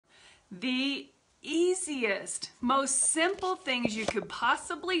the easiest, most simple things you could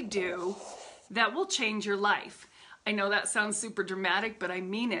possibly do that will change your life. I know that sounds super dramatic, but I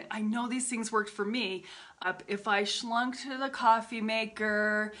mean it. I know these things worked for me. If I schlunk to the coffee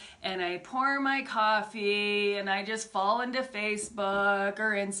maker and I pour my coffee and I just fall into Facebook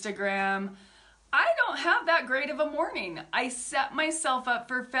or Instagram, I don't have that great of a morning. I set myself up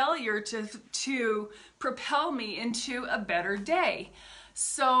for failure to propel me into a better day.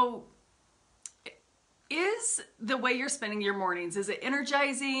 So is the way you're spending your mornings, is it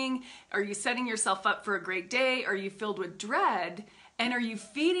energizing? Are you setting yourself up for a great day? Are you filled with dread? And are you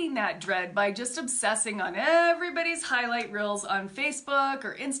feeding that dread by just obsessing on everybody's highlight reels on Facebook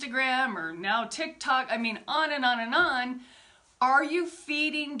or Instagram or now TikTok? I mean, on and on and on. Are you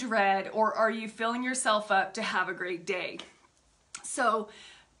feeding dread, or are you filling yourself up to have a great day? So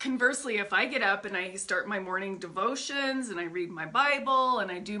conversely, if I get up and I start my morning devotions and I read my Bible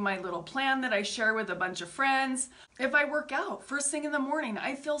and I do my little plan that I share with a bunch of friends, if I work out first thing in the morning,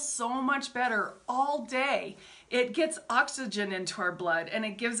 I feel so much better all day. It gets oxygen into our blood and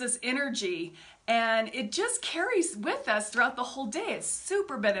it gives us energy, and it just carries with us throughout the whole day. It's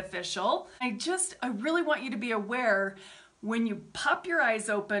super beneficial. I really want you to be aware. When you pop your eyes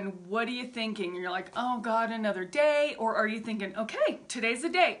open, what are you thinking? You're like, oh God, another day? Or are you thinking, okay, today's the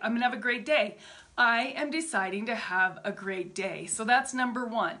day. I'm gonna have a great day. I am deciding to have a great day. So that's number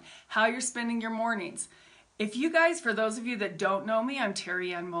one, how you're spending your mornings. If you guys, for those of you that don't know me, I'm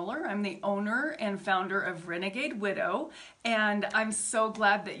Terry Ann Muller. I'm the owner and founder of Renegade Widow, and I'm so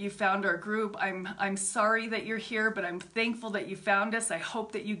glad that you found our group. I'm sorry that you're here, but I'm thankful that you found us. I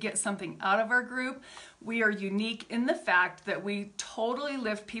hope that you get something out of our group. We are unique in the fact that we totally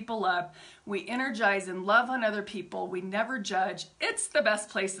lift people up. We energize and love on other people. We never judge. It's the best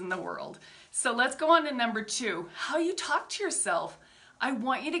place in the world. So let's go on to number two, how you talk to yourself. I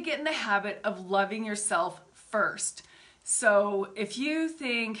want you to get in the habit of loving yourself first. So if you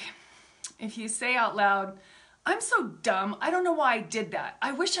say out loud, I'm so dumb, I don't know why I did that.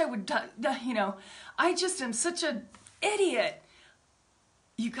 I wish I would, I just am such an idiot.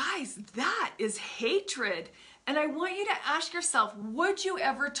 You guys, that is hatred. And I want you to ask yourself, would you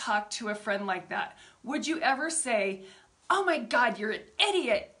ever talk to a friend like that? Would you ever say, oh my God, you're an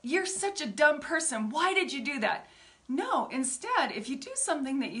idiot. You're such a dumb person. Why did you do that? No, instead, if you do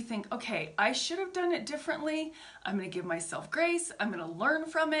something that you think, okay, I should have done it differently, I'm going to give myself grace, I'm going to learn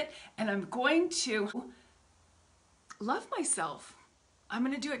from it, and I'm going to love myself. I'm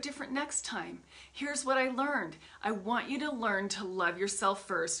going to do it different next time. Here's what I learned. I want you to learn to love yourself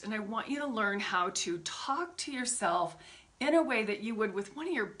first, and I want you to learn how to talk to yourself in a way that you would with one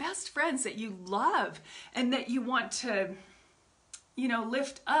of your best friends that you love and that you want to,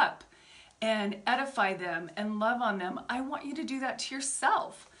 lift up and edify them and love on them. I want you to do that to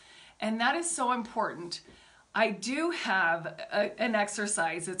yourself. And that is so important. I do have an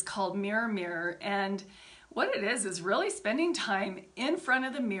exercise. It's called Mirror Mirror. And what it is really spending time in front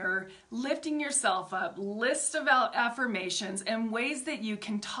of the mirror, lifting yourself up, list of affirmations and ways that you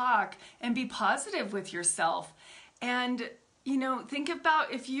can talk and be positive with yourself. And think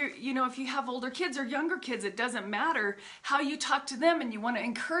about if you have older kids or younger kids, it doesn't matter how you talk to them, and you want to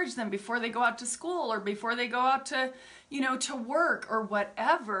encourage them before they go out to school or before they go out to, to work or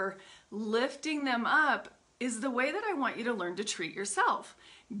whatever. Lifting them up is the way that I want you to learn to treat yourself.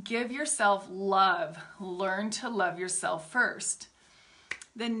 Give yourself love. Learn to love yourself first.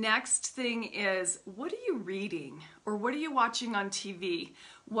 The next thing is, what are you reading or what are you watching on TV?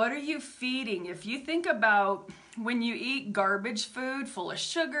 What are you feeding? If you think about when you eat garbage food full of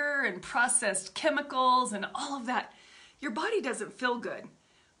sugar and processed chemicals and all of that, your body doesn't feel good,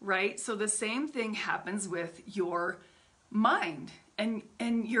 right? So the same thing happens with your mind and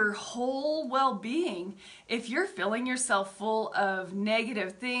your whole well-being. If you're filling yourself full of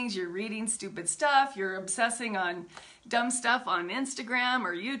negative things, you're reading stupid stuff, you're obsessing on dumb stuff on Instagram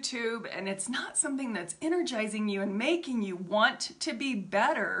or YouTube, and it's not something that's energizing you and making you want to be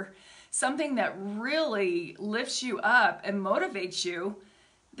better, something that really lifts you up and motivates you,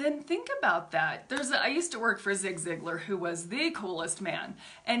 then think about that. I used to work for Zig Ziglar, who was the coolest man,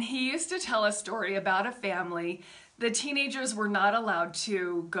 and he used to tell a story about a family. The teenagers were not allowed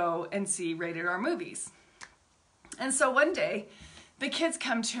to go and see rated R movies. And so one day, the kids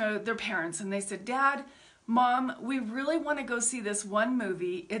come to their parents and they said, Dad, Mom, we really want to go see this one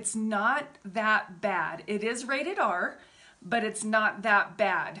movie. It's not that bad. It is rated R, but it's not that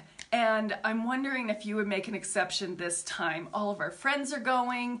bad. And I'm wondering if you would make an exception this time. All of our friends are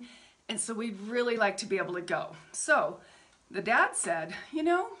going, and so we'd really like to be able to go. So the dad said,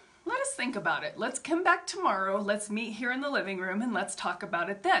 let us think about it. Let's come back tomorrow. Let's meet here in the living room and let's talk about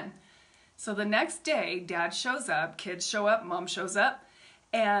it then. So the next day, dad shows up, kids show up, mom shows up,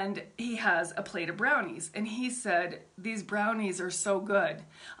 and he has a plate of brownies. And he said, these brownies are so good.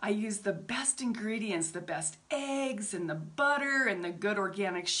 I use the best ingredients, the best eggs and the butter and the good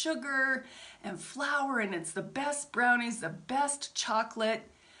organic sugar and flour, and it's the best brownies, the best chocolate.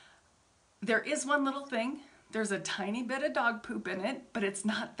 There is one little thing. There's a tiny bit of dog poop in it, but it's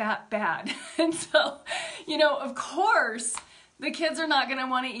not that bad. And so, of course, the kids are not going to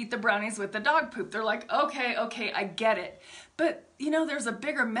want to eat the brownies with the dog poop. They're like, okay, I get it. But, there's a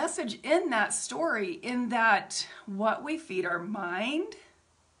bigger message in that story, in that what we feed our mind,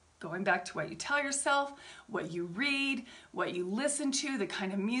 going back to what you tell yourself, what you read, what you listen to, the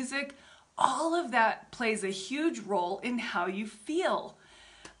kind of music, all of that plays a huge role in how you feel.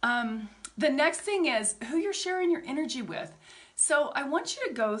 The next thing is who you're sharing your energy with. So I want you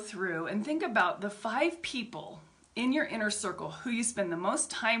to go through and think about the 5 people in your inner circle who you spend the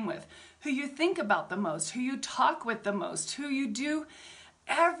most time with, who you think about the most, who you talk with the most, who you do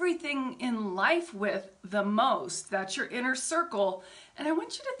everything in life with the most. That's your inner circle. And I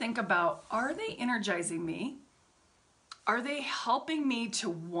want you to think about, are they energizing me? Are they helping me to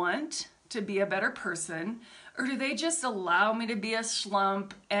want to be a better person? Or do they just allow me to be a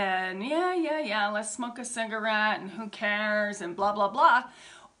slump and yeah, let's smoke a cigarette and who cares and blah, blah, blah?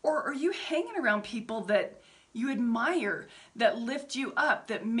 Or are you hanging around people that you admire, that lift you up,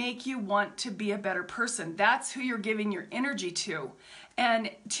 that make you want to be a better person? That's who you're giving your energy to. And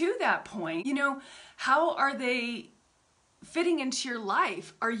to that point, how are they fitting into your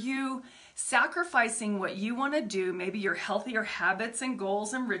life? Are you sacrificing what you want to do, maybe your healthier habits and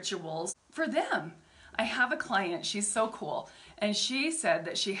goals and rituals, for them? I have a client, she's so cool, and she said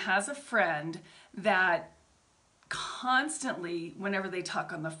that she has a friend that constantly, whenever they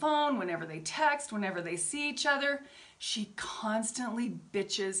talk on the phone, whenever they text, whenever they see each other, she constantly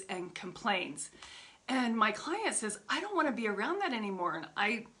bitches and complains. And my client says, I don't want to be around that anymore.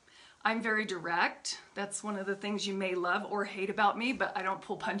 And I'm very direct. That's one of the things you may love or hate about me, but I don't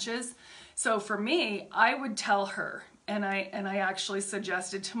pull punches. So for me, I would tell her, and I actually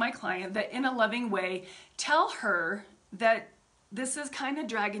suggested to my client that in a loving way, tell her that this is kind of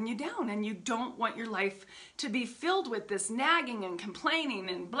dragging you down and you don't want your life to be filled with this nagging and complaining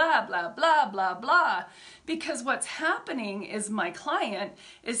and blah, blah, blah, blah, blah. Because what's happening is my client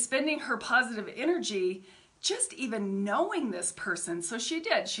is spending her positive energy just even knowing this person. So she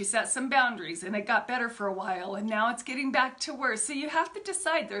did. She set some boundaries and it got better for a while and now it's getting back to worse. So you have to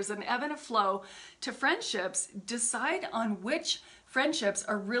decide. There's an ebb and a flow to friendships. Decide on which friendships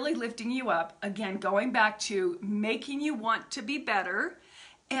are really lifting you up. Again, going back to making you want to be better,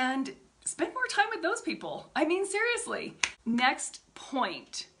 and spend more time with those people. I mean, seriously. Next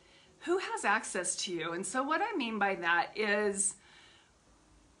point, who has access to you? And so what I mean by that is,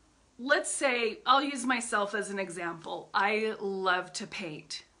 let's say, I'll use myself as an example. I love to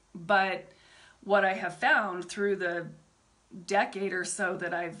paint, but what I have found through the decade or so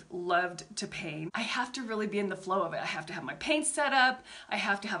that I've loved to paint, I have to really be in the flow of it. I have to have my paint set up. I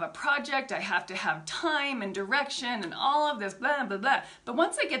have to have a project. I have to have time and direction and all of this blah, blah, blah. But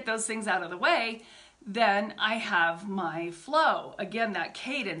once I get those things out of the way, then I have my flow. Again, that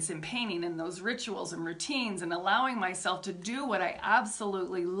cadence in painting and those rituals and routines and allowing myself to do what I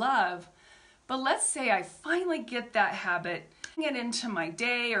absolutely love. But let's say I finally get that habit, it into my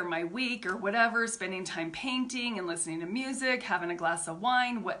day or my week or whatever, spending time painting and listening to music, having a glass of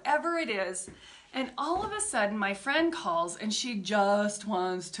wine, whatever it is. And all of a sudden my friend calls and she just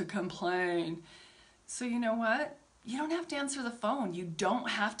wants to complain. So you know what? You don't have to answer the phone. You don't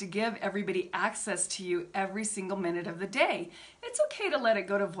have to give everybody access to you every single minute of the day. It's okay to let it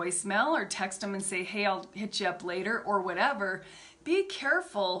go to voicemail or text them and say, hey, I'll hit you up later or whatever. Be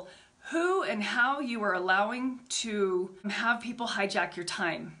careful who and how you are allowing to have people hijack your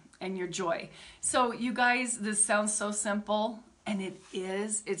time and your joy. So you guys, this sounds so simple, and it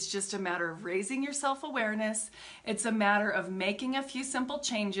is. It's just a matter of raising your self-awareness. It's a matter of making a few simple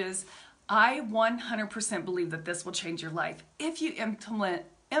changes. I 100% believe that this will change your life if you implement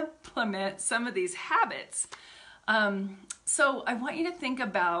some of these habits. So I want you to think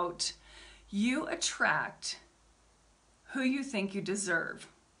about, you attract who you think you deserve.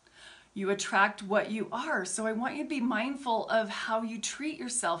 You attract what you are. So I want you to be mindful of how you treat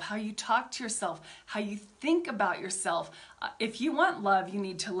yourself, how you talk to yourself, how you think about yourself. If you want love, you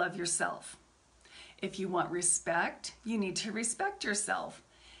need to love yourself. If you want respect, you need to respect yourself.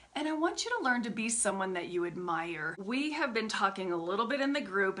 And I want you to learn to be someone that you admire. We have been talking a little bit in the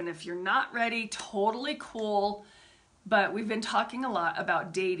group, and if you're not ready, totally cool. But we've been talking a lot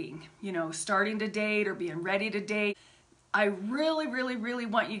about dating, starting to date or being ready to date. I really, really, really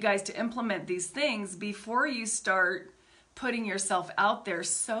want you guys to implement these things before you start putting yourself out there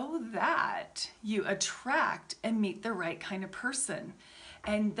so that you attract and meet the right kind of person.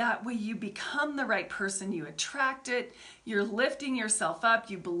 And that way you become the right person, you attract it, you're lifting yourself up,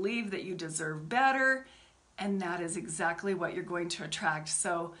 you believe that you deserve better, and that is exactly what you're going to attract.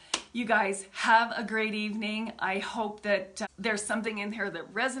 So you guys have a great evening. I hope that there's something in here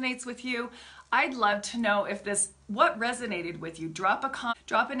that resonates with you. I'd love to know if what resonated with you. Drop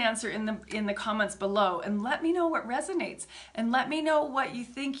an answer in the comments below and let me know what resonates, and let me know what you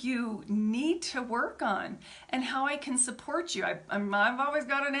think you need to work on and how I can support you. I've always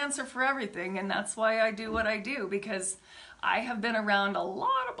got an answer for everything, and that's why I do what I do, because I have been around a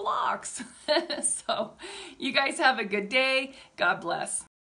lot of blocks. So you guys have a good day. God bless.